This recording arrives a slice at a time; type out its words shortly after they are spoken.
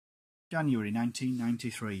January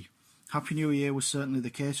 1993. Happy New Year was certainly the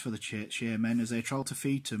case for the Shaymen as they travelled to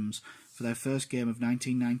Feethams for their first game of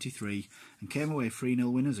 1993 and came away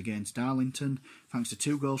 3-0 winners against Darlington, thanks to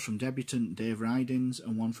 2 goals from debutant Dave Rydins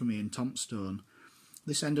and 1 from Ian Tompstone.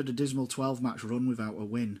 This ended a dismal 12-match run without a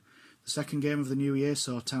win. The second game of the new year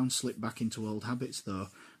saw Town slip back into old habits though,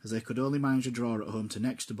 as they could only manage a draw at home to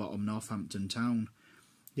next to bottom Northampton Town.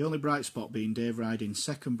 The only bright spot being Dave Rydins'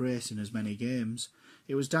 second brace in as many games.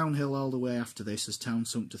 It was downhill all the way after this as Town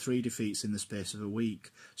sunk to 3 defeats in the space of a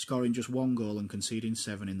week, scoring just 1 goal and conceding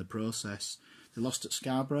 7 in the process. They lost at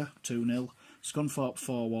Scarborough 2-0, Scunthorpe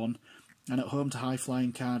 4-1 and at home to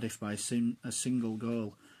high-flying Cardiff by a single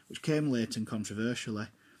goal, which came late and controversially.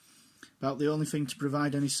 About the only thing to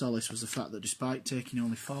provide any solace was the fact that despite taking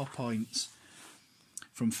only 4 points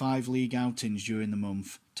from 5 league outings during the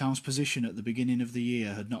month, Town's position at the beginning of the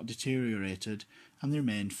year had not deteriorated and they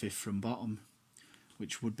remained 5th from bottom,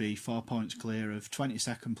 which would be 4 points clear of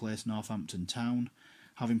 22nd place Northampton Town,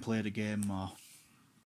 having played a game more.